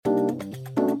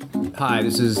Hi,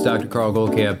 this is Dr. Carl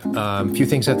Goldkamp. A few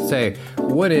things I have to say.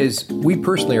 One is, we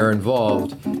personally are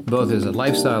involved both as a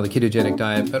lifestyle, the ketogenic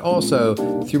diet, but also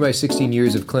through my 16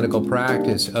 years of clinical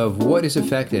practice of what is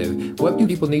effective. What do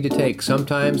people need to take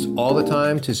sometimes, all the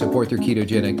time, to support their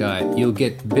ketogenic diet? You'll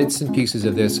get bits and pieces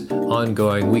of this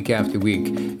ongoing week after week.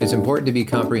 It's important to be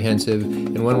comprehensive.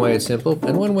 In one way it's simple,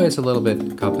 and one way it's a little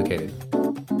bit complicated.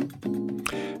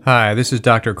 Hi, this is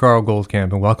Dr. Carl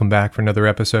Goldkamp, and welcome back for another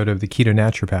episode of the Keto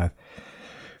Naturopath.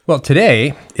 Well,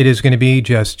 today it is going to be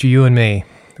just you and me.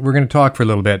 We're going to talk for a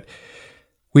little bit.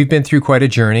 We've been through quite a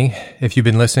journey. If you've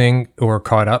been listening or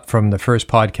caught up from the first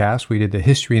podcast, we did the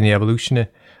history and the evolution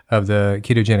of the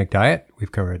ketogenic diet.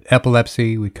 We've covered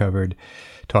epilepsy. We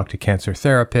talked to cancer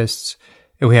therapists.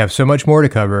 And we have so much more to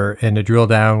cover and to drill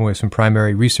down with some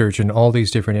primary research in all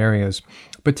these different areas.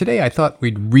 But today I thought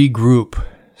we'd regroup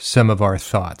some of our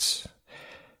thoughts,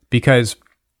 because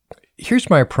here's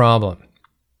my problem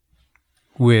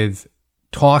with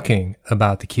talking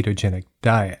about the ketogenic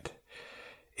diet.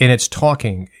 And it's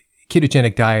talking.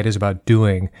 Ketogenic diet is about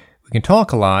doing. We can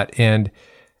talk a lot, and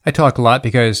I talk a lot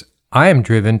because I am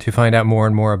driven to find out more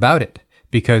and more about it,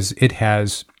 because it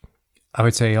has, I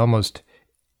would say, almost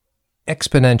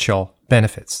exponential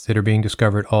benefits that are being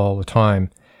discovered all the time.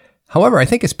 However, I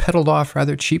think it's peddled off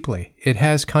rather cheaply.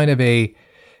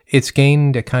 It's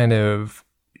gained a kind of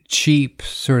cheap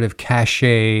sort of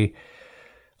cachet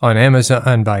on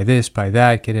Amazon, buy this, buy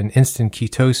that, get an instant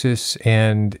ketosis,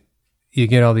 and you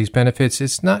get all these benefits.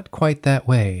 It's not quite that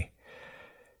way.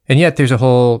 And yet there's a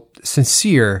whole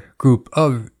sincere group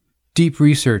of deep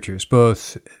researchers,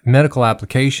 both medical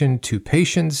application to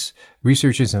patients,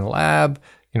 researchers in the lab,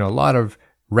 a lot of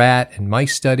rat and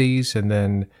mice studies, and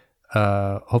then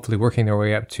hopefully working their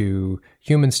way up to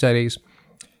human studies.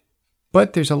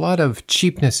 But there's a lot of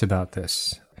cheapness about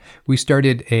this. We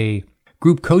started a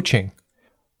group coaching,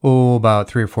 about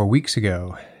 3 or 4 weeks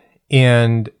ago.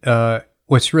 And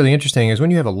what's really interesting is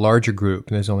when you have a larger group,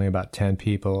 and there's only about 10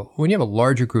 people, when you have a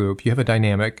larger group, you have a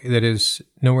dynamic that is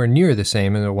nowhere near the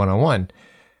same in a one-on-one.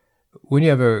 When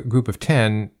you have a group of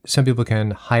 10, some people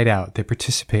can hide out. They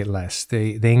participate less.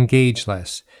 They engage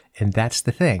less. And that's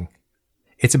the thing.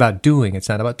 It's about doing. It's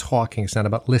not about talking. It's not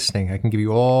about listening. I can give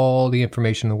you all the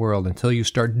information in the world until you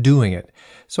start doing it.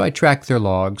 So I track their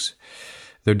logs,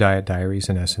 their diet diaries,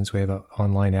 in essence. We have an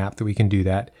online app that we can do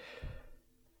that.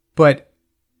 But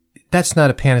that's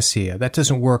not a panacea. That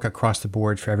doesn't work across the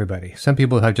board for everybody. Some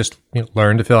people have just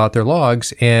learned to fill out their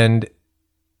logs, and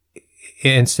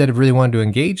instead of really wanting to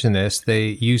engage in this, they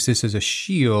use this as a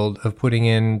shield of putting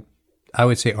in, I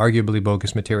would say, arguably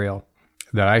bogus material.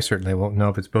 That I certainly won't know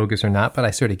if it's bogus or not, but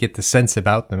I sort of get the sense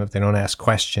about them if they don't ask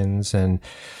questions and,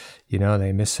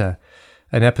 they miss an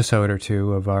episode or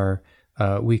two of our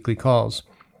weekly calls.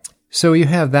 So you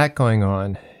have that going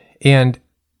on. And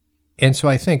so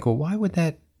I think, well, why would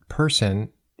that person,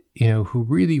 who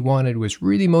really was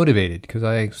really motivated, because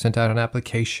I sent out an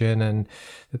application and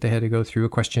that they had to go through a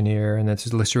questionnaire and that's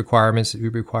a list of requirements that we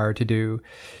required to do,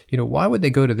 why would they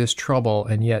go to this trouble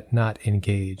and yet not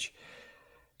engage?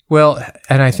 Well,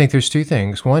 and I think there's two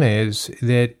things. One is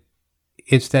that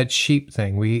it's that cheap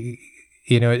thing.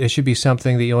 It should be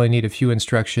something that you only need a few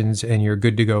instructions and you're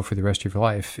good to go for the rest of your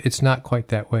life. It's not quite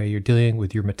that way. You're dealing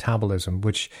with your metabolism,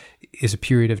 which is a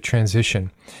period of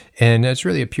transition. And it's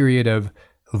really a period of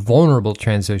vulnerable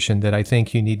transition that I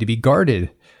think you need to be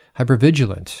guarded,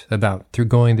 hypervigilant about through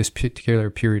going this particular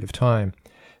period of time,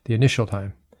 the initial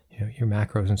time, your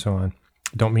macros and so on.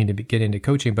 Don't mean to get into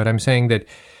coaching, but I'm saying that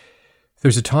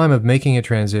there's a time of making a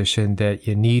transition that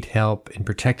you need help in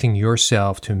protecting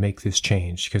yourself to make this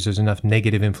change, because there's enough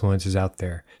negative influences out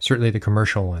there, certainly the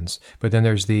commercial ones. But then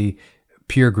there's the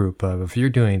peer group of, if you're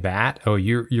doing that,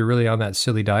 you're really on that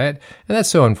silly diet. And that's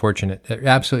so unfortunate,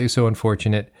 absolutely so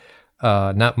unfortunate.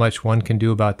 Not much one can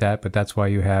do about that, but that's why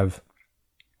you have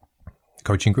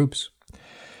coaching groups.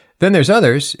 Then there's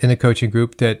others in the coaching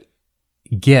group that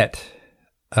get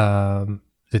that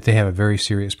they have a very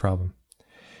serious problem.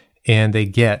 And they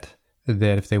get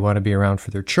that if they want to be around for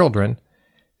their children,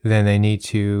 then they need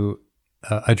to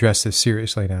address this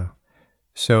seriously now.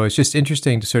 So it's just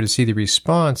interesting to sort of see the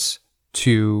response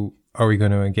to, are we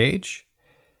going to engage?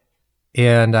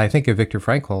 And I think of Viktor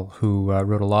Frankl, who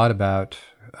wrote a lot about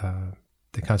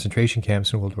the concentration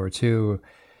camps in World War II.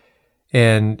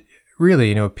 And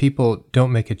really, people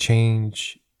don't make a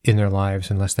change in their lives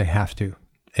unless they have to.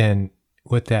 And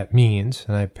what that means,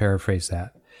 and I paraphrase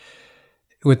that,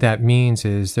 what that means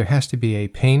is there has to be a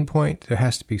pain point. There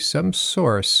has to be some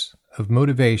source of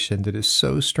motivation that is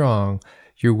so strong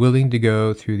you're willing to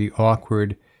go through the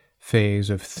awkward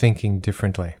phase of thinking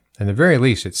differently. At the very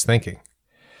least, it's thinking.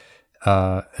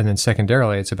 And then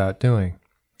secondarily, it's about doing.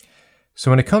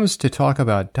 So when it comes to talk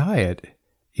about diet,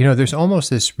 there's almost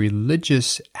this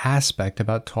religious aspect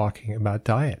about talking about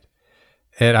diet.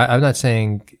 And I'm not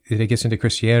saying that it gets into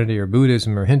Christianity or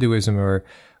Buddhism or Hinduism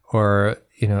or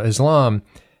Islam.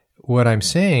 What I'm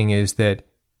saying is that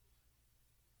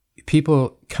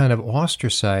people kind of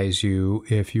ostracize you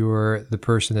if you're the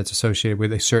person that's associated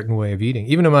with a certain way of eating.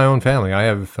 Even in my own family, I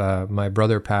have my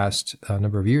brother passed a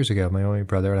number of years ago, my only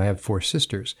brother, and I have 4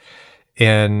 sisters.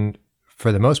 And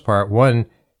for the most part, one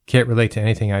can't relate to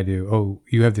anything I do. Oh,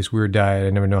 you have this weird diet. I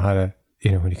never know how to,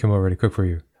 when you come over to cook for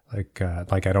you. Like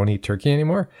I don't eat turkey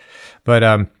anymore. But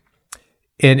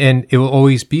and it will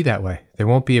always be that way. There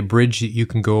won't be a bridge that you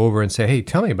can go over and say, hey,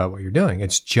 tell me about what you're doing.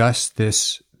 It's just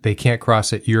this. They can't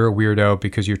cross it. You're a weirdo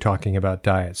because you're talking about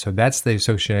diet. So that's the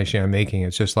association I'm making.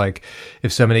 It's just like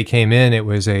if somebody came in, it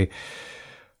was a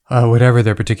whatever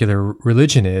their particular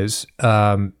religion is,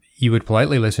 you would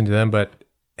politely listen to them. But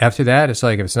after that, it's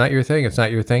like if it's not your thing, it's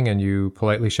not your thing. And you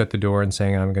politely shut the door and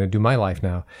saying, I'm going to do my life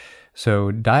now.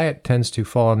 So diet tends to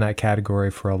fall in that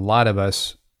category for a lot of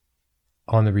us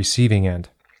on the receiving end.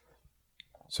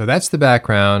 So that's the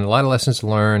background, a lot of lessons to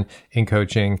learn in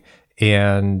coaching.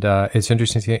 And it's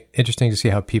interesting to see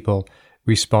how people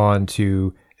respond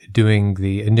to doing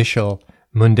the initial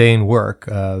mundane work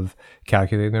of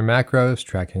calculating their macros,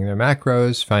 tracking their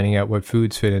macros, finding out what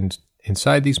foods fit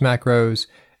inside these macros,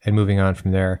 and moving on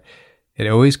from there. It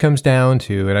always comes down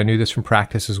to, and I knew this from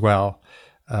practice as well,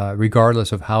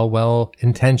 regardless of how well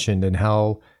intentioned and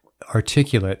how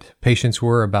articulate patients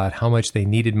were about how much they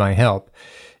needed my help,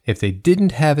 if they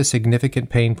didn't have a significant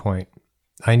pain point,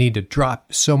 I need to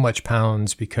drop so much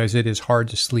pounds because it is hard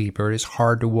to sleep or it is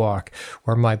hard to walk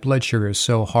or my blood sugar is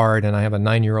so hard and I have a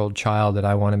 9-year-old child that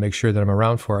I want to make sure that I'm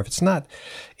around for. If it's not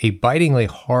a bitingly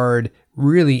hard,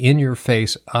 really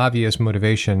in-your-face, obvious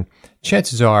motivation,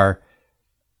 chances are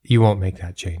you won't make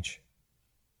that change.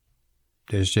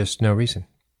 There's just no reason.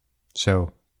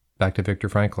 So back to Viktor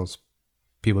Frankl's,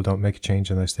 people don't make a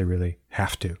change unless they really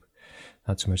have to.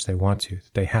 Not so much they want to,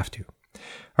 they have to.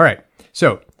 All right,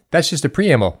 so that's just a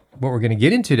preamble. What we're going to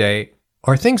get into today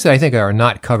are things that I think are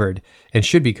not covered and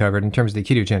should be covered in terms of the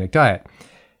ketogenic diet.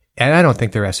 And I don't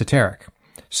think they're esoteric.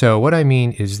 So what I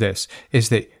mean is this, is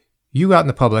that you out in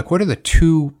the public, what are the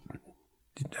 2,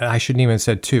 I shouldn't even have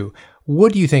said 2,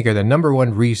 what do you think are the number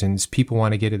 1 reasons people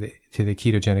want to get to the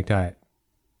ketogenic diet?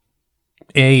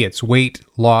 A, it's weight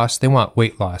loss. They want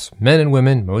weight loss. Men and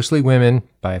women, mostly women,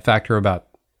 by a factor of about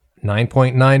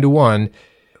 9.9 to 1,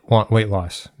 want weight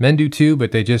loss. Men do too,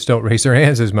 but they just don't raise their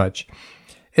hands as much.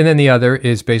 And then the other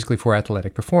is basically for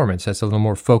athletic performance. That's a little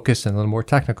more focused and a little more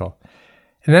technical.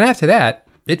 And then after that,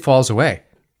 it falls away.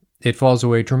 It falls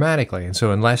away dramatically. And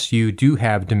so unless you do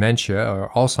have dementia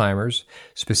or Alzheimer's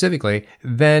specifically,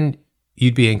 then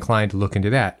you'd be inclined to look into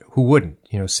that. Who wouldn't?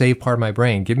 Save part of my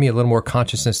brain. Give me a little more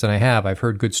consciousness than I have. I've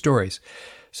heard good stories.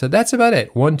 So that's about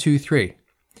it. 1, 2, 3.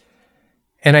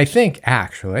 And I think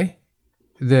actually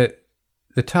that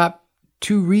the top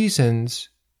 2 reasons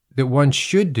that one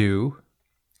should do,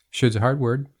 should's a hard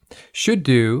word, should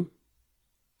do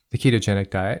the ketogenic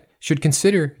diet, should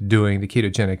consider doing the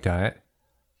ketogenic diet,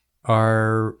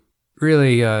 are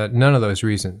really none of those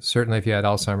reasons. Certainly if you had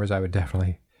Alzheimer's, I would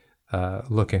definitely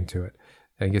look into it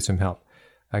and get some help.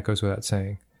 That goes without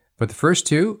saying. But the first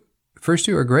two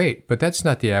are great, but that's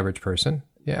not the average person.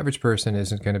 The average person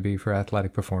isn't going to be for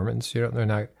athletic performance. They're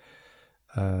not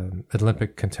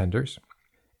Olympic contenders.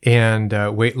 And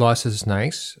weight loss is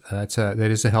nice. That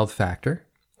is a health factor.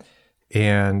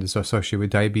 And it's associated with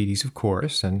diabetes, of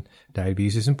course. And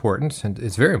diabetes is important, and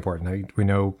it's very important. We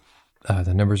know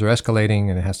the numbers are escalating,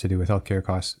 and it has to do with healthcare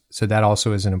costs. So that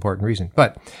also is an important reason.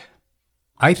 But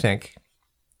I think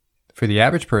for the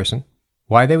average person,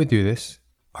 why they would do this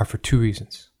are for 2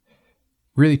 reasons.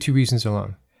 Really 2 reasons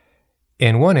alone.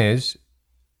 And one is,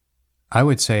 I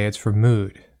would say it's for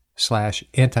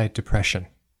mood/anti-depression.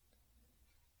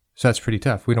 So that's pretty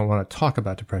tough. We don't want to talk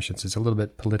about depression. So it's a little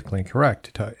bit politically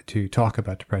incorrect to talk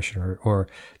about depression or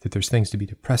that there's things to be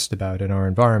depressed about in our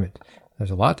environment.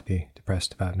 There's a lot to be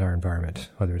depressed about in our environment,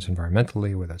 whether it's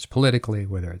environmentally, whether it's politically,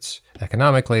 whether it's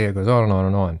economically. It goes on and on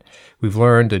and on. We've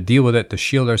learned to deal with it, to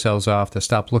shield ourselves off, to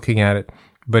stop looking at it,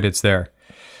 but it's there.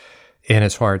 And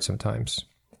it's hard sometimes.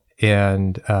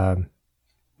 And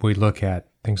we look at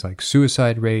things like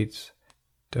suicide rates.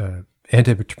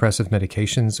 Antidepressive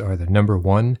medications are the number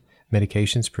 1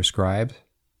 medications prescribed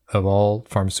of all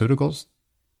pharmaceuticals.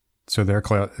 So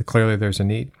clearly there's a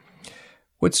need.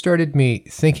 What started me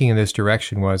thinking in this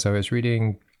direction was I was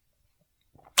reading,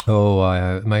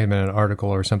 it might have been an article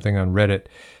or something on Reddit,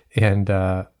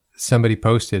 and somebody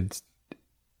posted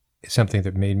something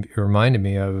that reminded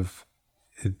me of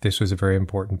this was a very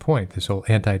important point, this whole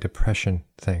antidepressant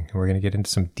thing. And we're going to get into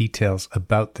some details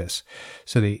about this.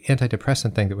 So the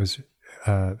antidepressant thing that was,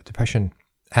 depression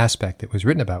aspect that was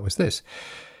written about was this.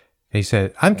 He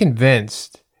said, I'm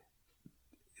convinced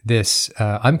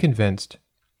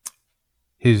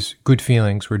his good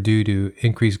feelings were due to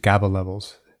increased GABA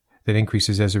levels that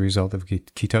increases as a result of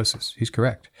ketosis. He's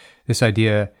correct. This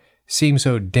idea seems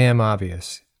so damn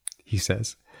obvious, he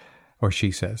says, or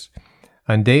she says.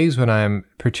 On days when I'm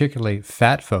particularly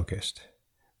fat-focused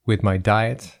with my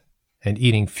diet and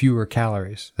eating fewer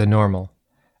calories than normal,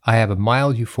 I have a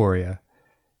mild euphoria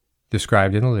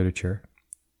described in the literature,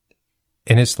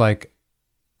 and it's like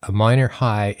a minor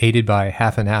high aided by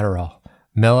half an Adderall,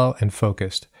 mellow and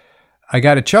focused. I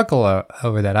got a chuckle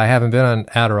over that. I haven't been on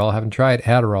Adderall, haven't tried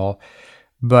Adderall,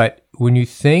 but when you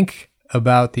think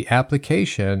about the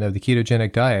application of the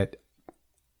ketogenic diet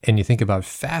and you think about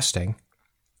fasting,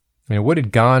 I mean, what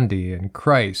did Gandhi and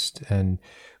Christ and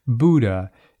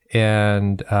Buddha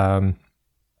and I'm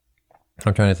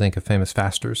trying to think of famous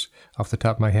fasters off the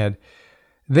top of my head.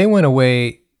 They went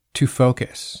away to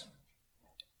focus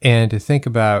and to think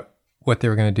about what they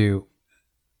were going to do.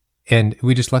 And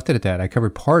we just left it at that. I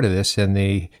covered part of this in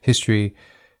the history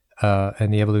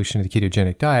and the evolution of the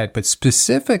ketogenic diet, but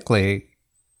specifically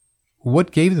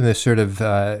what gave them this sort of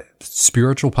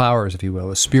spiritual powers, if you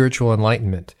will, a spiritual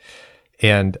enlightenment.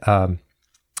 And I'm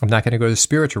not going to go the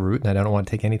spiritual route, and I don't want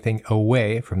to take anything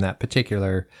away from that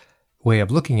particular way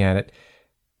of looking at it.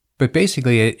 But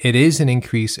basically, it is an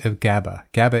increase of GABA.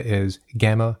 GABA is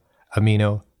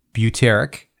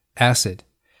gamma-aminobutyric acid.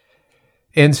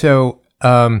 And so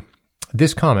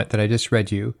this comment that I just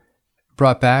read you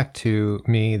brought back to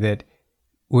me that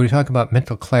when we talk about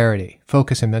mental clarity,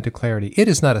 focus and mental clarity, it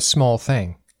is not a small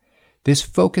thing. This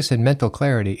focus and mental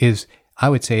clarity is, I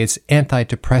would say, it's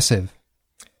antidepressant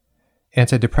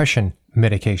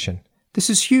medication. This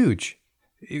is huge.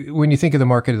 When you think of the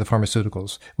market of the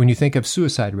pharmaceuticals, when you think of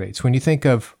suicide rates, when you think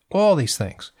of all these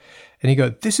things, and you go,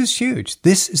 this is huge.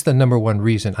 This is the number one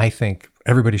reason I think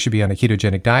everybody should be on a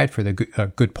ketogenic diet for the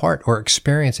good part, or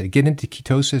experience it, get into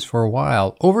ketosis for a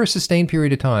while over a sustained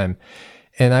period of time.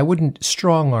 And I wouldn't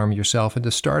strong arm yourself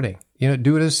into starting. Do it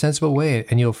in a sensible way,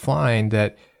 and you'll find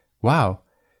that, wow,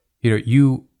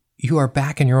 you are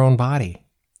back in your own body,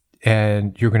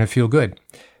 and you're going to feel good.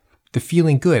 The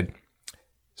feeling good.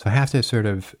 So I have to sort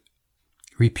of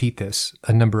repeat this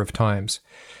a number of times.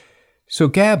 So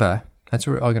GABA, that's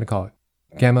what I'm going to call it,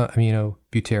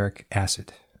 gamma-aminobutyric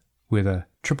acid, with a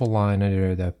triple line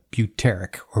under the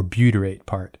butyric or butyrate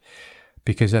part,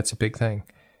 because that's a big thing.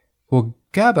 Well,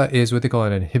 GABA is what they call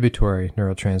an inhibitory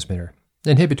neurotransmitter.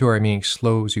 Inhibitory meaning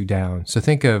slows you down. So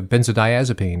think of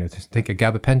benzodiazepine, or think of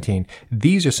gabapentin.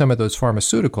 These are some of those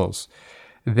pharmaceuticals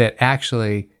that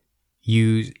actually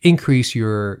increase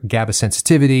your GABA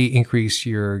sensitivity, increase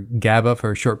your GABA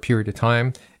for a short period of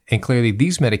time. And clearly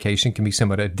these medications can be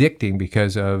somewhat addicting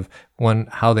because of, one,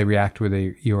 how they react with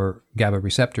your GABA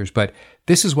receptors. But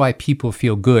this is why people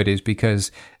feel good, is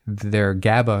because their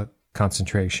GABA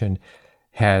concentration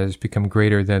has become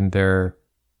greater than their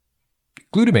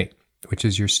glutamate, which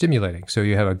is your stimulating. So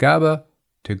you have a GABA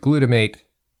to glutamate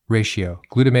ratio.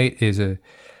 Glutamate is a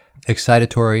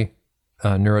excitatory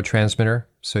neurotransmitter.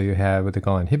 So you have what they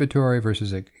call inhibitory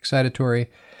versus excitatory.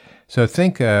 So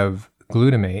think of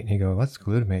glutamate, and you go, what's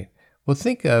glutamate? Well,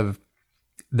 think of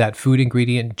that food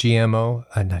ingredient, monosodium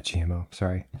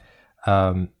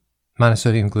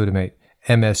glutamate,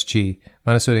 MSG,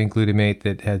 monosodium glutamate,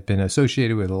 that has been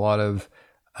associated with a lot of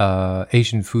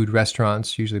Asian food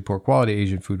restaurants, usually poor quality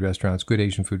Asian food restaurants. Good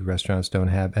Asian food restaurants don't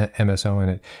have MSO in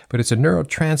it, but it's a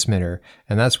neurotransmitter,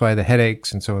 and that's why the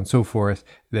headaches and so on and so forth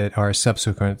that are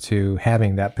subsequent to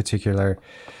having that particular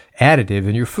additive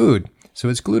in your food. So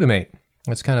it's glutamate.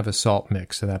 It's kind of a salt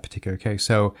mix in that particular case.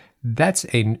 So that's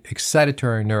an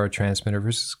excitatory neurotransmitter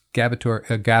versus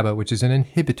GABA, which is an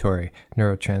inhibitory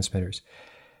neurotransmitters.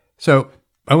 So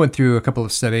I went through a couple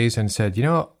of studies and said,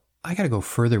 I got to go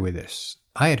further with this.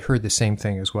 I had heard the same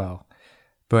thing as well.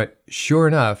 But sure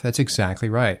enough, that's exactly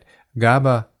right.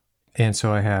 GABA, and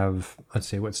so I have, let's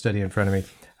see, what study in front of me?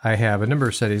 I have a number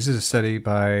of studies. This is a study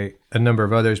by a number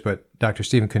of others, but Dr.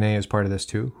 Stephen Cunnea is part of this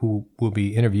too, who will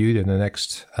be interviewed in the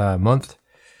next month,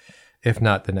 if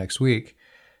not the next week.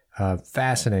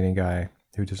 Fascinating guy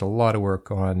who does a lot of work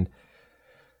on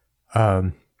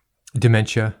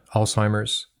dementia,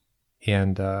 Alzheimer's,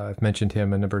 and I've mentioned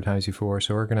him a number of times before.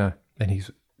 So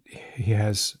he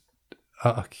has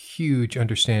a huge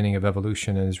understanding of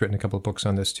evolution and has written a couple of books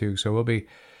on this too. So we'll be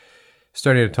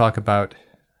starting to talk about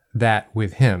that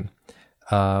with him,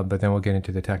 but then we'll get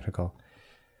into the technical.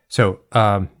 So,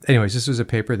 anyways, this was a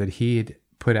paper that he'd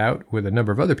put out with a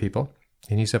number of other people,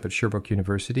 and he's up at Sherbrooke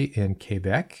University in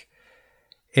Quebec.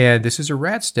 And this is a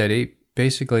rat study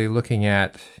basically looking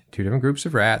at two different groups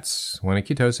of rats, one in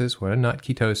ketosis, one in not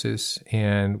ketosis,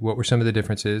 and what were some of the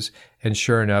differences. And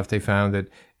sure enough, they found that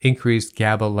increased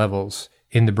GABA levels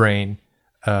in the brain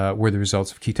were the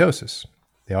results of ketosis.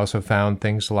 They also found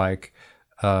things like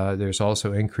there's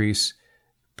also increased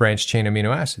branched chain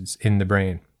amino acids in the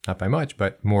brain, not by much,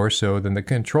 but more so than the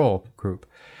control group.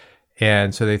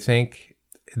 And so they think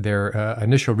their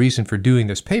initial reason for doing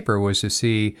this paper was to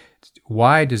see,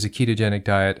 why does a ketogenic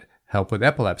diet help with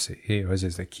epilepsy? Is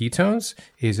it the ketones?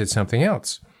 Is it something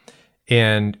else?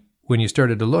 And when you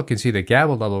started to look and see the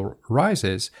GABA level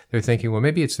rises, they're thinking, well,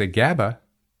 maybe it's the GABA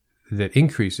that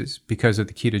increases because of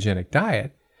the ketogenic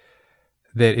diet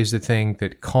that is the thing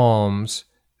that calms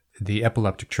the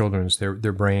epileptic children's, their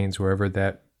brains, wherever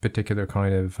that particular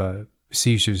kind of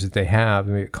seizures that they have,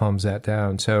 maybe it calms that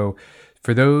down. So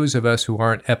for those of us who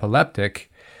aren't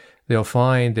epileptic, they'll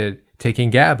find that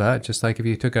taking GABA, just like if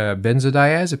you took a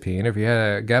benzodiazepine, or if you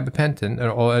had a gabapentin,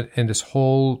 and this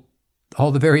whole,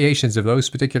 all the variations of those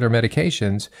particular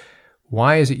medications,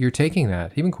 why is it you're taking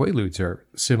that? Even Quaaludes are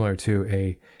similar to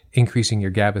a increasing your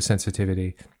GABA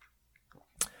sensitivity.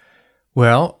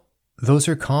 Well, those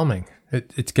are calming.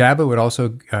 It's GABA would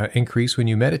also increase when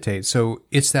you meditate. So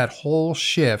it's that whole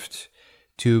shift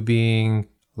to being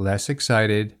less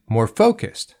excited, more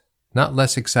focused, not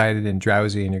less excited and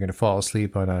drowsy and you're going to fall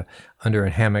asleep under a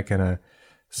hammock on a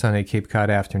sunny Cape Cod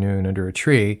afternoon under a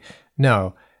tree.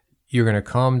 No, you're going to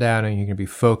calm down and you're going to be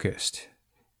focused.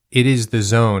 It is the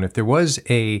zone. If there was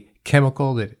a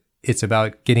chemical that it's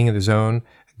about getting in the zone,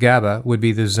 GABA would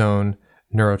be the zone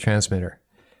neurotransmitter.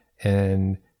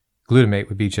 And glutamate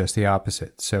would be just the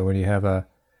opposite. So when you have a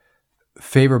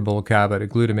favorable GABA to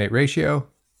glutamate ratio,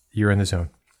 you're in the zone.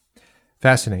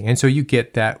 Fascinating. And so you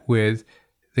get that with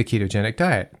the ketogenic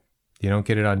diet. You don't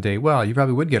get it on day, well, you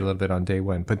probably would get a little bit on day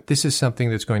one, but this is something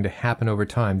that's going to happen over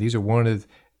time. These are one of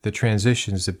the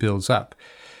transitions that builds up.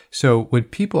 So when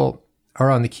people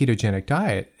are on the ketogenic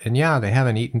diet, and yeah, they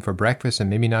haven't eaten for breakfast and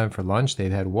maybe not for lunch,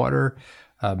 they've had water,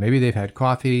 maybe they've had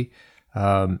coffee,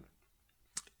 then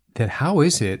how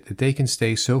is it that they can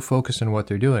stay so focused on what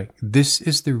they're doing? This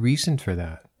is the reason for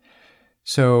that.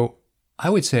 So I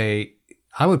would say,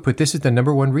 I would put this as the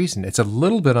number one reason. It's a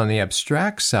little bit on the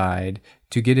abstract side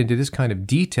to get into this kind of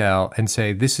detail and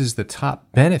say this is the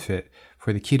top benefit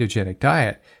for the ketogenic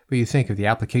diet. But you think of the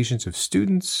applications of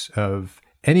students, of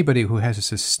anybody who has a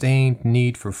sustained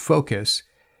need for focus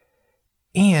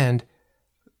and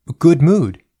good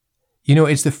mood.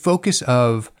 It's the focus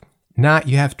of not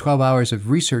you have 12 hours of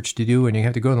research to do and you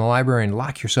have to go in the library and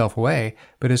lock yourself away,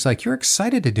 but it's like you're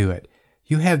excited to do it.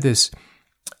 You have this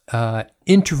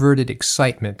introverted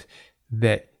excitement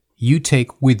that you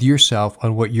take with yourself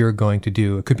on what you're going to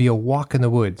do. It could be a walk in the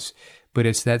woods, but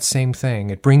it's that same thing.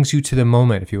 It brings you to the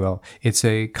moment, if you will. It's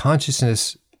a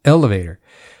consciousness elevator,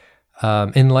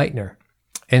 enlightener.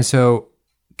 And so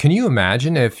can you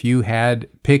imagine if you had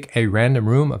pick a random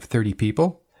room of 30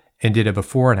 people and did a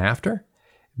before and after,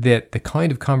 that the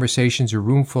kind of conversations a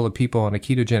room full of people on a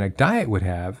ketogenic diet would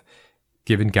have,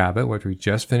 given GABA, what we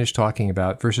just finished talking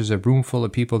about, versus a room full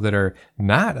of people that are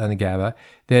not on the GABA,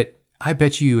 that I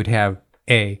bet you would have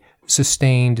a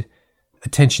sustained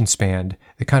attention span.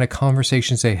 The kind of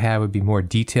conversations they have would be more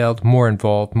detailed, more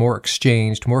involved, more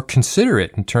exchanged, more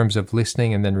considerate in terms of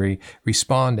listening and then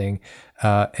responding,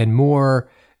 and more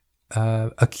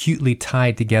acutely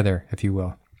tied together, if you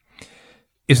will.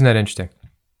 Isn't that interesting?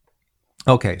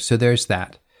 Okay, so there's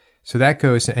that. So that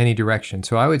goes in any direction.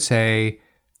 So I would say,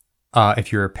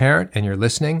 if you're a parent and you're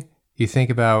listening, you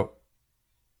think about,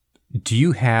 do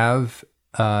you have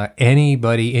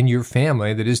anybody in your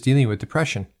family that is dealing with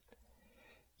depression?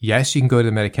 Yes, you can go to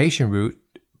the medication route,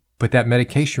 but that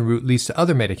medication route leads to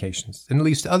other medications and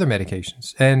leads to other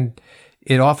medications. And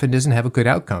it often doesn't have a good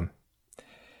outcome.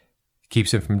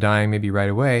 Keeps them from dying maybe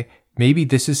right away. Maybe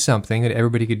this is something that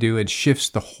everybody could do and shifts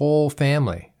the whole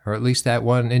family, or at least that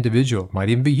one individual, might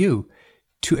even be you,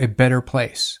 to a better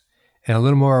place. And a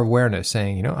little more awareness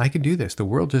saying, I can do this. The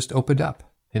world just opened up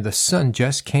and the sun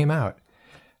just came out.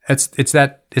 It's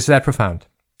that profound.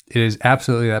 It is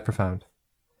absolutely that profound.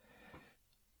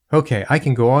 Okay, I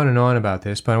can go on and on about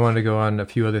this, but I wanted to go on a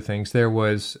few other things. There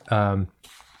was a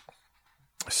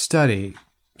study,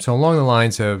 so along the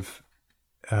lines of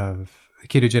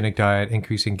ketogenic diet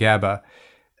increasing GABA,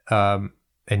 and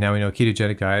now we know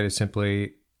ketogenic diet is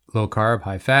simply low carb,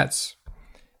 high fats,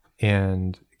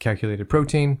 and calculated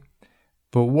protein.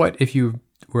 But what if you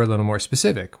were a little more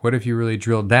specific? What if you really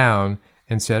drilled down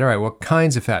and said, all right, what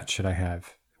kinds of fats should I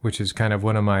have? which is kind of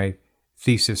one of my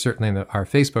thesis, certainly in our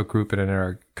Facebook group and in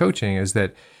our coaching, is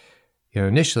that,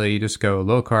 initially you just go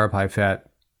low carb, high fat,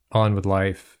 on with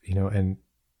life, and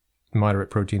moderate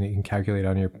protein that you can calculate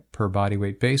on your per body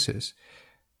weight basis.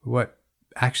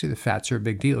 Actually, the fats are a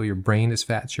big deal. Your brain is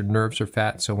fats, your nerves are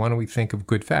fat. So why don't we think of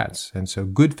good fats? And so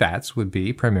good fats would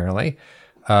be primarily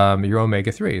your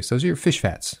omega-3s. Those are your fish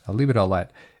fats. I'll leave it all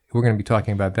at. We're going to be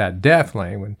talking about that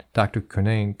definitely when Dr.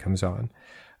 Cunnane comes on.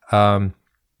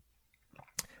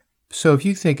 So if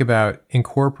you think about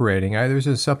incorporating, there's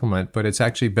a supplement, but it's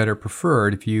actually better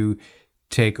preferred if you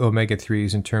take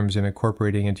omega-3s in terms of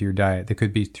incorporating into your diet. They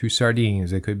could be through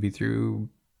sardines. They could be through,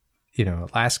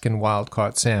 Alaskan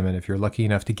wild-caught salmon, if you're lucky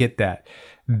enough to get that.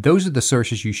 Those are the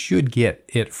sources you should get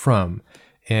it from.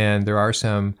 And there are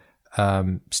some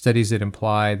studies that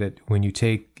imply that when you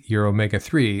take your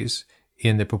omega-3s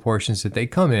in the proportions that they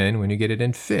come in, when you get it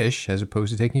in fish, as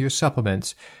opposed to taking your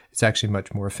supplements, it's actually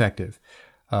much more effective.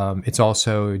 It's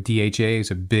also, DHA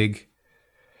is a big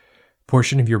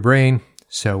portion of your brain.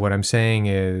 So what I'm saying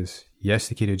is, yes,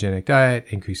 the ketogenic diet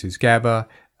increases GABA,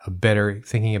 a better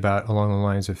thinking about along the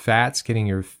lines of fats, getting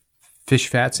your fish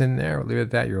fats in there, we'll leave it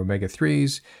at that, your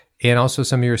omega-3s, and also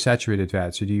some of your saturated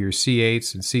fats. You do your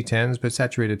C8s and C10s, but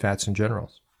saturated fats in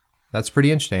general. That's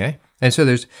pretty interesting, eh? And so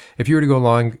if you were to go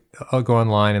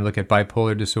online and look at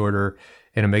bipolar disorder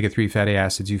and omega-3 fatty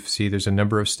acids, you see there's a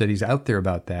number of studies out there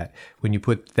about that. When you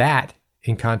put that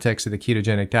in context of the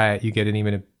ketogenic diet, you get an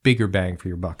even a bigger bang for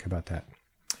your buck about that.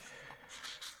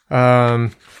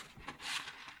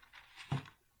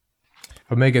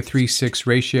 Omega-3-6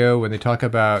 ratio, when they talk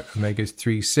about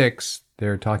omega-3-6,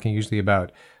 they're talking usually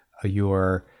about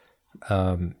your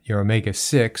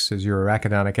omega-6 is your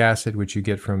arachidonic acid, which you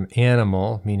get from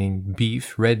animal, meaning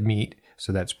beef, red meat.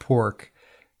 So that's pork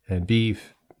and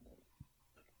beef,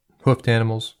 hoofed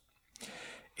animals.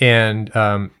 And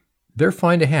they're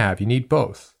fine to have. You need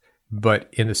both. But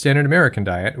in the standard American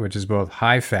diet, which is both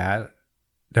high fat,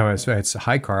 it's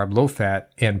high carb, low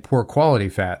fat, and poor quality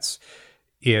fats,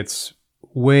 it's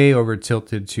way over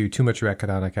tilted to too much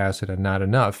arachidonic acid and not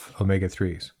enough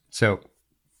omega-3s. So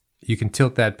you can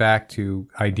tilt that back to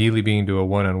ideally being to a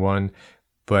 1-on-1,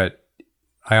 but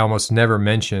I almost never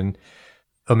mention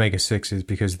omega-6s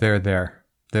because they're there.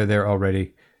 They're there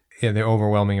already. And they're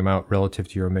overwhelming amount relative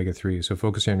to your omega-3s. So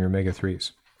focusing on your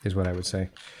omega-3s is what I would say.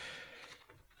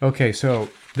 Okay, so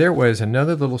there was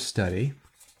another little study,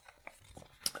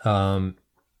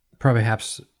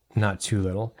 perhaps not too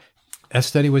little. That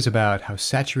study was about how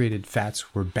saturated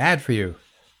fats were bad for you.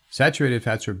 Saturated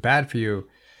fats are bad for you,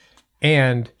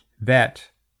 and that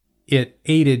it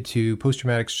aided to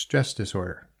post-traumatic stress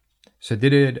disorder. So they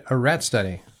did a rat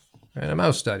study and a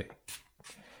mouse study.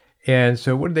 And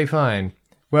so what did they find?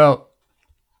 Well,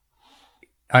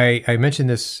 I mentioned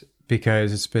this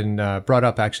because it's been brought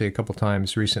up actually a couple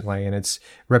times recently, and it's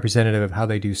representative of how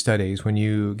they do studies. When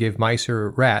you give mice or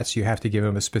rats, you have to give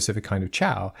them a specific kind of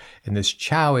chow. And this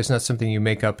chow is not something you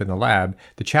make up in the lab.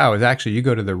 The chow is actually, you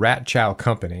go to the rat chow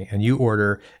company and you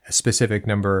order a specific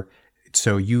number.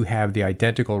 So you have the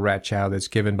identical rat chow that's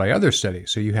given by other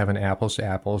studies. So you have an apples to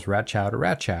apples, rat chow to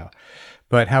rat chow.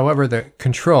 But however, the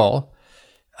control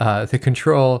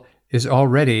is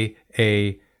already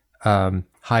a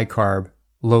high carb,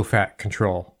 low fat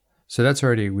control. So that's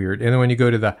already weird. And then when you go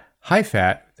to the high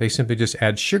fat, they simply just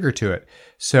add sugar to it.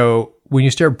 So when you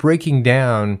start breaking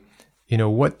down,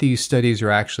 what these studies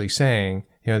are actually saying,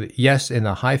 yes, in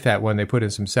the high fat one, they put in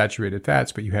some saturated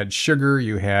fats, but you had sugar,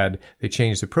 they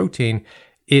changed the protein.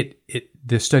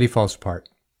 The study falls apart,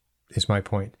 is my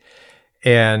point.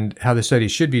 And how the study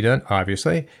should be done,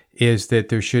 obviously, is that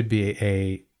there should be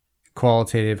a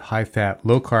qualitative high fat,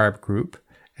 low carb group,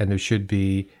 and there should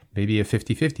be maybe a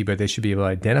 50-50, but they should be able to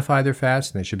identify their fats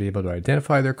and they should be able to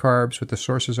identify their carbs, what the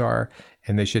sources are,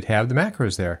 and they should have the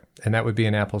macros there. And that would be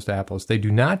an apples to apples. They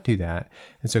do not do that.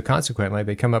 And so consequently,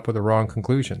 they come up with the wrong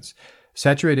conclusions.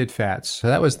 Saturated fats. So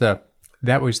that was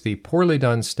the poorly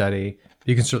done study.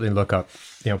 You can certainly look up,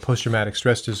 post-traumatic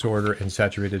stress disorder and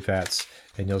saturated fats,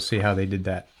 and you'll see how they did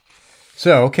that.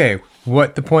 So, okay,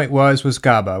 what the point was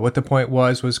GABA. What the point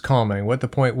was calming. What the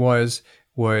point was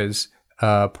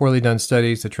poorly done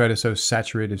studies that try to show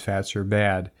saturated fats are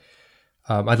bad.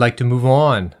 I'd like to move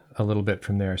on a little bit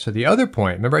from there. So the other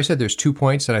point, remember I said there's 2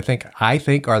 points that I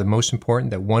think are the most important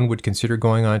that one would consider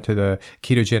going on to the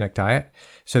ketogenic diet.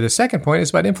 So the second point is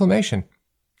about inflammation.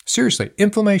 Seriously,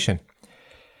 inflammation.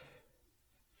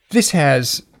 This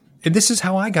is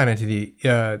how I got into the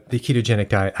ketogenic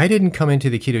diet. I didn't come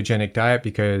into the ketogenic diet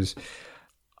because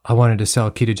I wanted to sell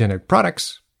ketogenic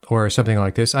products or something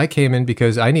like this. I came in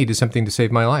because I needed something to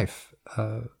save my life.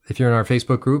 If you're in our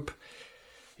Facebook group,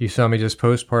 You saw me just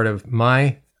post part of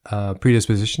my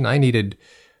predisposition. I needed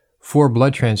 4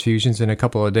 blood transfusions in a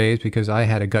couple of days because I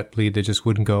had a gut bleed that just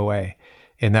wouldn't go away.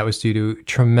 And that was due to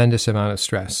tremendous amount of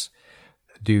stress,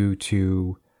 due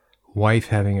to wife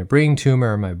having a brain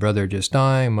tumor, my brother just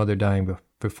dying, mother dying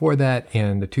before that,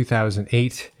 and the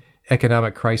 2008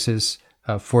 economic crisis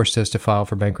forced us to file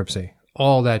for bankruptcy.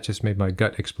 All that just made my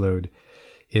gut explode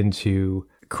into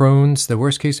Crohn's, the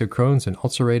worst case of Crohn's, an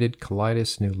ulcerated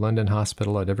colitis, New London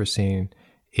hospital I'd ever seen.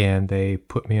 And they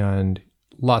put me on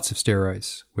lots of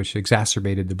steroids, which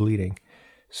exacerbated the bleeding.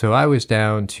 So I was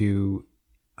down to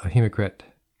a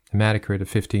hematocrit of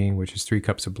 15, which is 3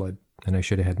 cups of blood. And I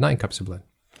should have had 9 cups of blood.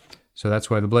 So that's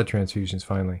why the blood transfusions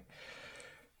finally.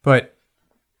 But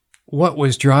what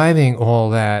was driving all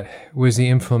that was the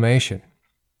inflammation.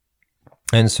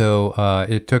 And so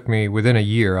it took me, within a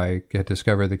year, I had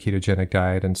discovered the ketogenic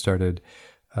diet and started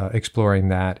exploring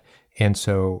that. And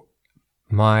so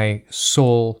my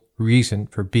sole reason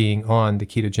for being on the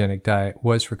ketogenic diet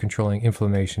was for controlling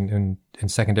inflammation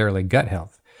and secondarily gut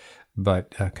health,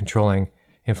 but controlling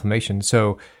inflammation.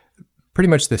 So pretty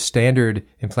much the standard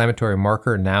inflammatory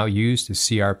marker now used is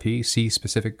CRP,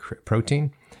 C-specific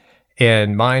protein,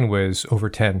 and mine was over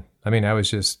 10. I mean, I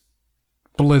was just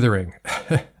blithering,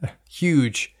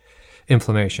 huge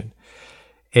inflammation.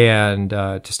 And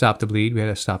to stop the bleed, we had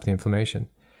to stop the inflammation.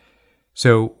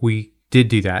 So we did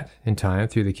do that in time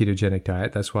through the ketogenic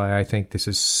diet. That's why I think this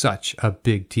is such a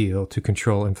big deal to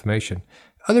control inflammation.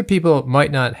 Other people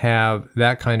might not have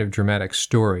that kind of dramatic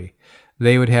story.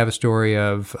 They would have a story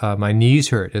of my knees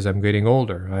hurt as I'm getting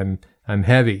older. I'm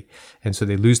heavy. And so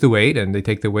they lose the weight and they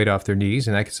take the weight off their knees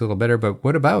and that gets a little better. But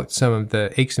what about some of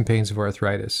the aches and pains of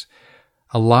arthritis?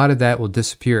 A lot of that will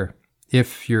disappear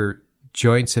if your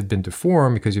joints have been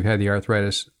deformed because you've had the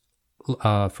arthritis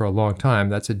for a long time.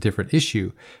 That's a different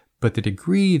issue. But the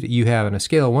degree that you have on a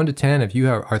scale of 1 to 10, if you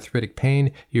have arthritic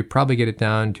pain, you probably get it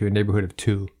down to a neighborhood of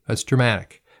 2. That's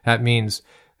dramatic. That means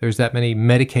there's that many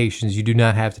medications you do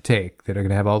not have to take that are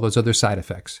going to have all those other side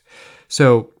effects.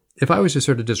 So if I was to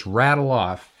sort of just rattle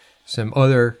off some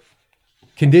other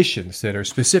conditions that are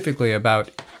specifically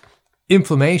about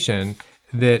inflammation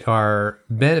that are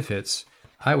benefits,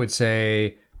 I would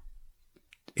say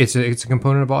it's a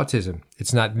component of autism.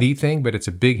 It's not the thing, but it's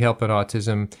a big help in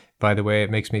autism. By the way, it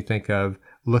makes me think of,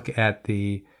 look at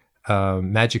the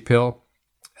Magic Pill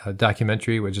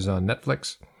documentary, which is on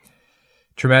Netflix.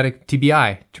 Traumatic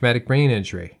TBI, traumatic brain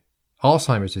injury,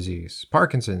 Alzheimer's disease,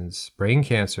 Parkinson's, brain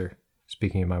cancer,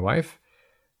 speaking of my wife,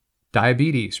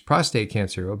 diabetes, prostate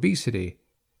cancer, obesity,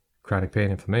 chronic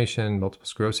pain, inflammation, multiple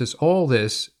sclerosis. All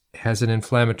this has an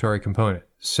inflammatory component,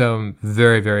 some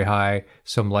very, very high,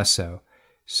 some less so.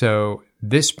 So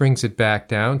this brings it back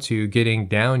down to getting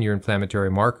down your inflammatory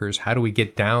markers. How do we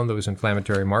get down those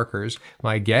inflammatory markers?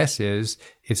 My guess is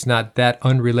it's not that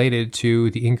unrelated to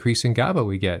the increase in GABA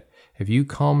we get. If you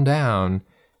calm down,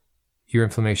 your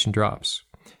inflammation drops.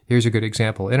 Here's a good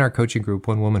example. In our coaching group,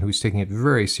 one woman who's taking it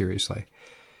very seriously,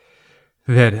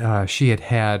 that she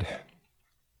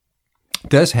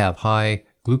does have high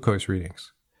glucose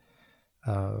readings.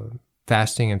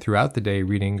 Fasting and throughout the day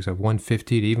readings of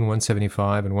 150 to even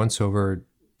 175 and once over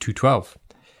 212.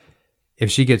 If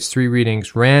she gets 3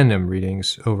 readings, random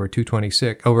readings over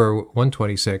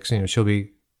 126, she'll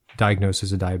be diagnosed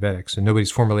as a diabetic. So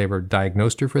nobody's formally ever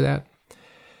diagnosed her for that.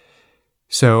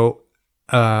 So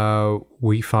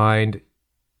we find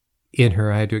in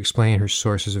her, I had to explain her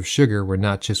sources of sugar were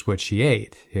not just what she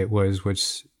ate. It was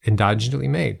what's endogenously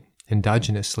made.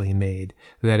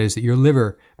 That is that your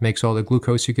liver makes all the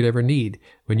glucose you could ever need.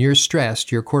 When you're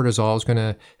stressed, your cortisol is going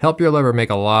to help your liver make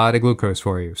a lot of glucose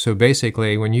for you. So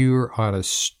basically, when you're on a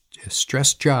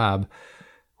stress job,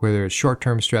 whether it's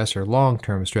short-term stress or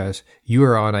long-term stress, you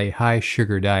are on a high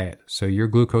sugar diet. So your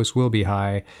glucose will be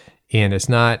high, and it's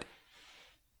not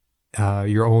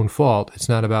your own fault. It's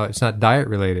not diet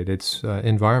related. It's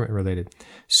environment related.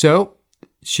 So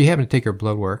she happened to take her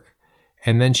blood work.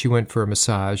 And then she went for a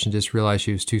massage and just realized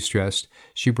she was too stressed.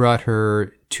 She brought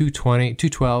her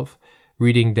 212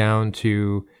 reading down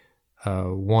to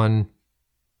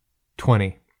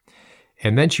 120.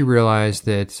 And then she realized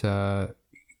that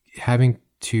having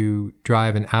to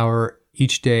drive an hour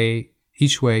each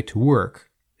way to work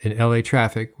in LA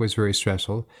traffic was very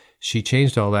stressful. She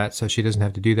changed all that so she doesn't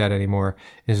have to do that anymore.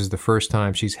 This is the first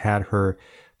time she's had her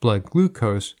blood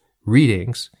glucose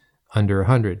readings under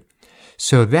 100.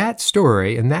 So that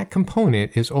story and that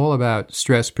component is all about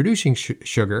stress producing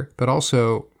sugar, but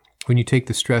also when you take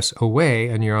the stress away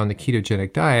and you're on the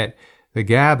ketogenic diet, the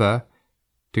GABA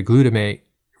to glutamate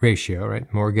ratio,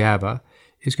 right, more GABA,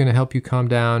 is going to help you calm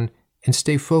down and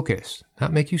stay focused,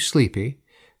 not make you sleepy,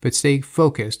 but stay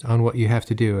focused on what you have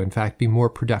to do. In fact, be more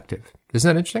productive. Isn't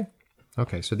that interesting?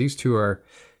 Okay, so these two are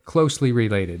closely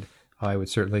related, I would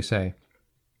certainly say.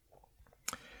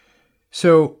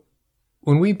 So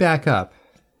when we back up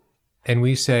and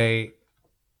we say,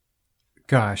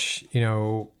 gosh,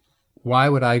 why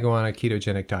would I go on a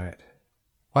ketogenic diet?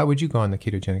 Why would you go on the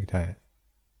ketogenic diet?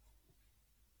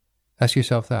 Ask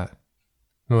yourself that.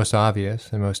 The most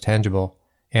obvious and most tangible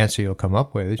answer you'll come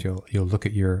up with is you'll look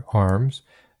at your arms,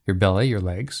 your belly, your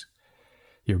legs,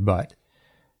 your butt,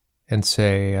 and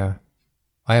say,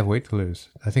 I have weight to lose.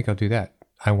 I think I'll do that.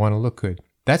 I want to look good.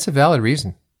 That's a valid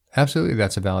reason. Absolutely,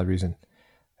 that's a valid reason.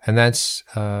 And that's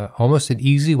almost an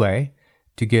easy way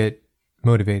to get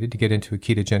motivated to get into a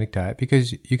ketogenic diet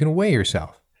because you can weigh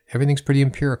yourself. Everything's pretty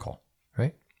empirical,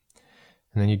 right?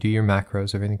 And then you do your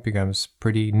macros. Everything becomes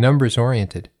pretty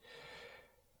numbers-oriented.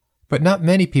 But not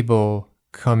many people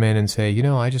come in and say,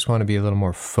 I just want to be a little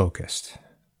more focused.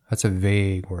 That's a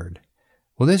vague word.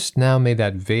 Well, this now made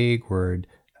that vague word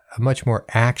a much more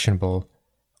actionable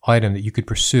item that you could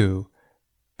pursue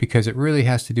because it really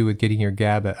has to do with getting your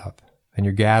GABA up. And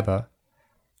your GABA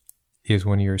is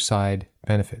one of your side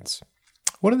benefits.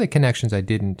 One of the connections I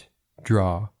didn't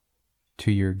draw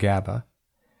to your GABA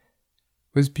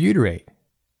was butyrate.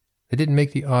 It didn't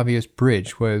make the obvious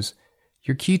bridge was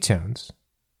your ketones,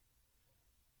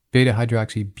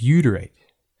 beta-hydroxybutyrate,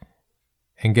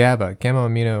 and GABA,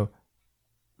 gamma-aminobutyric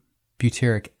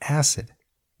acid.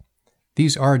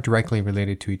 These are directly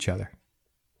related to each other.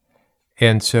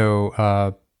 And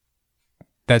so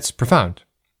that's profound.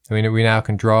 I mean, we now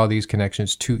can draw these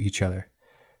connections to each other.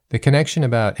 The connection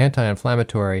about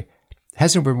anti-inflammatory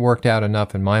hasn't been worked out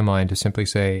enough in my mind to simply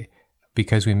say,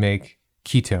 because we make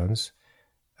ketones,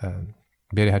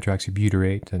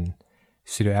 beta-hydroxybutyrate and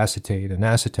pseudoacetate and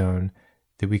acetone,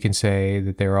 that we can say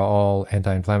that they're all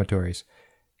anti-inflammatories.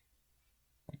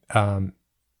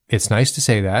 It's nice to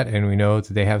say that, and we know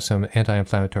that they have some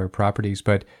anti-inflammatory properties,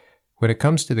 but when it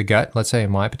comes to the gut, let's say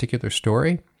in my particular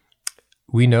story,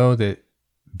 we know that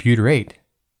butyrate,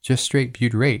 just straight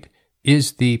butyrate,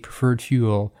 is the preferred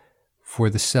fuel for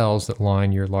the cells that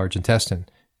line your large intestine,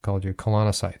 called your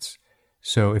colonocytes.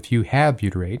 So if you have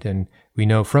butyrate, and we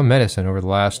know from medicine over the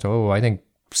last, I think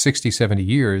 60, 70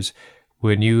 years,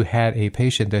 when you had a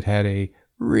patient that had a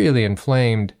really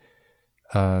inflamed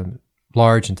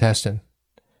large intestine,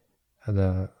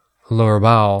 the lower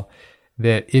bowel,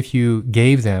 that if you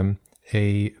gave them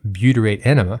a butyrate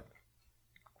enema,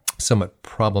 somewhat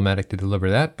problematic to deliver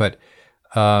that, but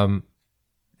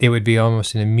it would be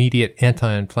almost an immediate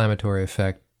anti-inflammatory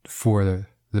effect for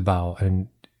the bowel and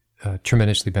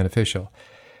tremendously beneficial.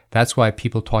 That's why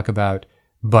people talk about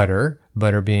butter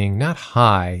being not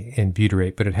high in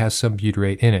butyrate, but it has some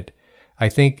butyrate in it. I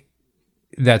think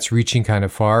that's reaching kind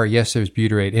of far. Yes, there's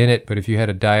butyrate in it, but if you had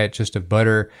a diet just of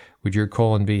butter, would your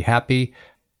colon be happy?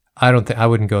 I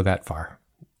wouldn't go that far.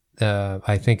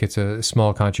 I think it's a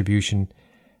small contribution.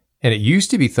 And it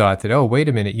used to be thought that, wait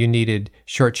a minute, you needed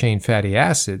short-chain fatty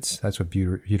acids, that's what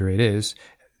butyrate is,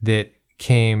 that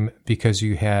came because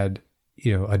you had,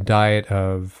 a diet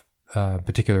of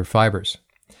particular fibers.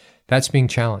 That's being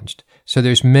challenged. So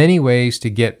there's many ways to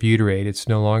get butyrate. It's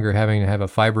no longer having to have a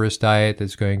fibrous diet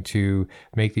that's going to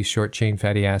make these short-chain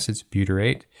fatty acids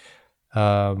butyrate.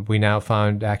 We now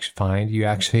find you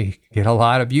actually get a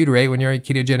lot of butyrate when you're on a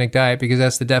ketogenic diet because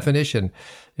that's the definition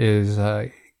is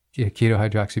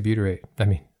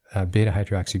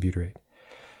beta-hydroxybutyrate.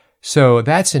 So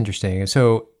that's interesting. And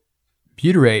so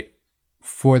butyrate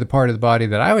for the part of the body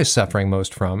that I was suffering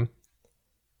most from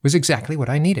was exactly what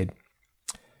I needed.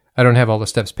 I don't have all the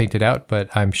steps painted out, but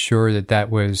I'm sure that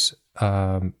was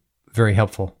very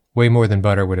helpful, way more than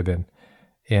butter would have been.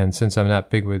 And since I'm not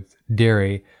big with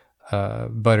dairy,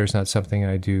 butter's not something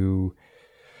I do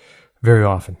very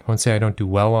often. I won't say I don't do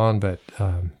well on, but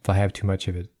if I have too much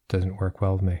of it, it doesn't work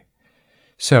well with me.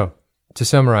 So, to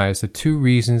summarize, the two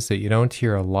reasons that you don't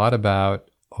hear a lot about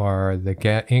are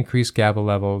the increased GABA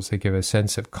levels. They give a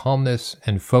sense of calmness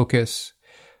and focus.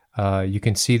 You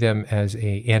can see them as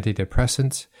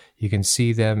antidepressants. You can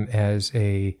see them as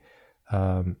a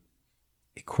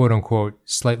quote-unquote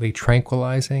slightly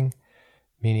tranquilizing,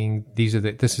 meaning these are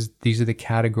the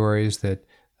categories that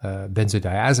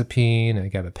benzodiazepine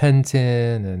and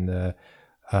gabapentin and the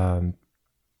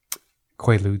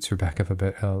Quaaludes, for lack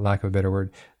of a better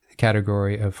word, the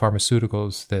category of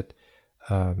pharmaceuticals that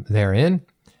they're in,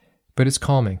 but it's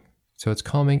calming. So it's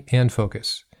calming and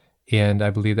focus. And I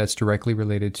believe that's directly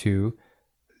related to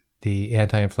the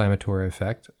anti-inflammatory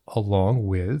effect along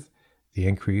with the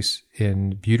increase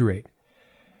in butyrate.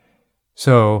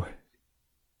 So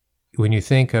when you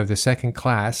think of the second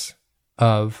class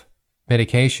of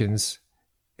medications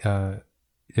that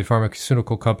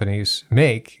pharmaceutical companies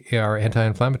make are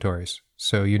anti-inflammatories.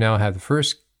 So you now have the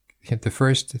first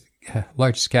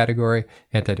largest category,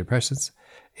 antidepressants,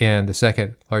 and the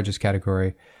second largest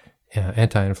category,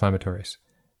 anti-inflammatories.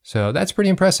 So that's pretty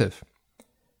impressive.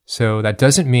 So that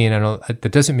doesn't mean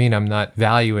I'm not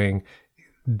valuing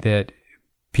that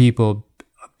people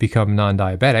become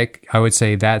non-diabetic. I would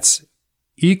say that's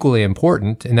equally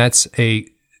important, and that's a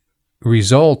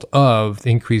result of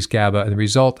the increased GABA and the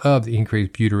result of the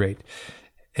increased butyrate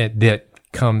that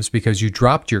comes because you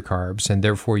dropped your carbs, and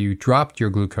therefore you dropped your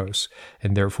glucose,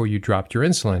 and therefore you dropped your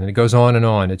insulin, and it goes on and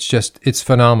on. It's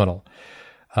phenomenal.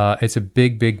 It's a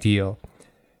big, big deal.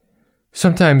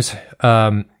 Sometimes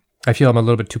I feel I'm a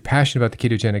little bit too passionate about the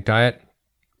ketogenic diet.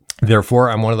 Therefore,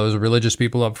 I'm one of those religious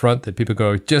people up front that people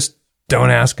go, just don't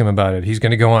ask him about it. He's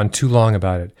going to go on too long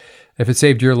about it. If it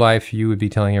saved your life, you would be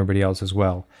telling everybody else as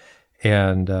well.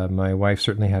 And my wife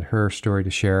certainly had her story to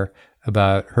share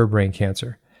about her brain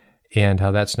cancer and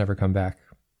how that's never come back.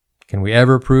 Can we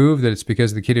ever prove that it's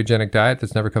because of the ketogenic diet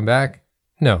that's never come back?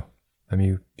 No. I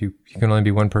mean, you can only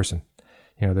be one person.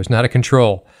 There's not a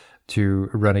control to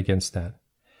run against that.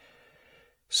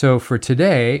 So for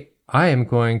today, I am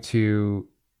going to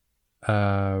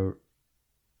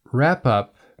wrap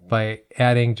up by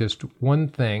adding just one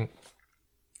thing,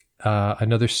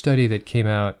 another study that came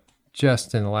out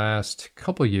just in the last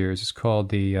couple of years. It's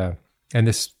called and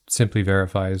this simply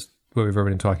verifies what we've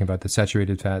already been talking about, that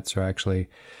saturated fats are actually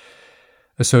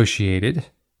associated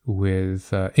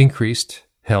with increased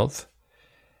health.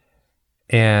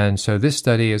 And so this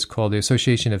study is called the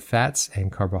Association of Fats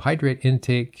and Carbohydrate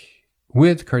Intake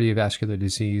with Cardiovascular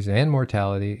Disease and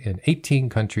Mortality in 18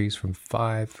 countries from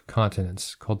 5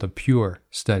 continents, called the PURE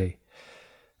study,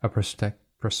 a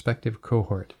prospective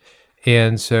cohort.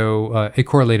 And so it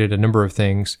correlated a number of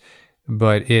things,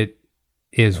 but it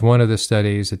is one of the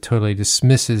studies that totally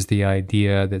dismisses the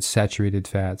idea that saturated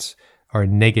fats are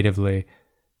negatively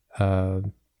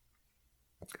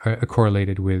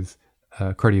correlated with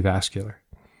cardiovascular.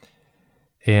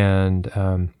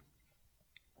 And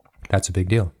that's a big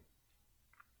deal.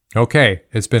 Okay,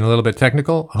 it's been a little bit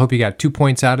technical. I hope you got 2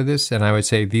 points out of this, and I would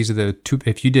say these are the 2.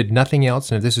 If you did nothing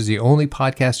else, and if this is the only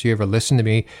podcast you ever listened to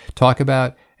me talk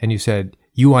about, and you said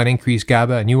you want increased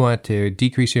GABA and you want to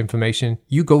decrease your inflammation,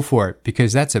 you go for it,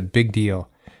 because that's a big deal,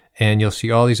 and you'll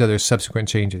see all these other subsequent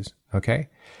changes, okay?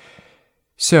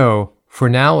 So for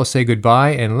now, we'll say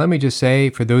goodbye, and let me just say,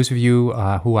 for those of you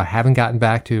who I haven't gotten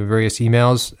back to various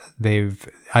emails,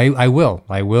 I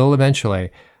will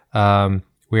eventually.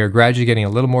 We are gradually getting a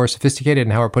little more sophisticated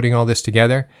in how we're putting all this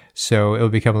together, so it'll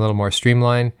become a little more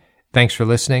streamlined. Thanks for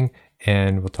listening,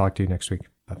 and we'll talk to you next week.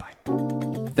 Bye-bye.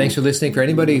 Thanks for listening. For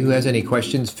anybody who has any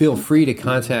questions, feel free to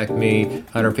contact me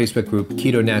on our Facebook group,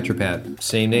 Keto Naturopath,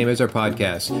 same name as our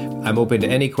podcast. I'm open to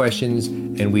any questions,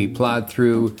 and we plod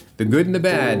through the good and the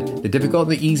bad, the difficult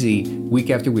and the easy, week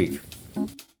after week.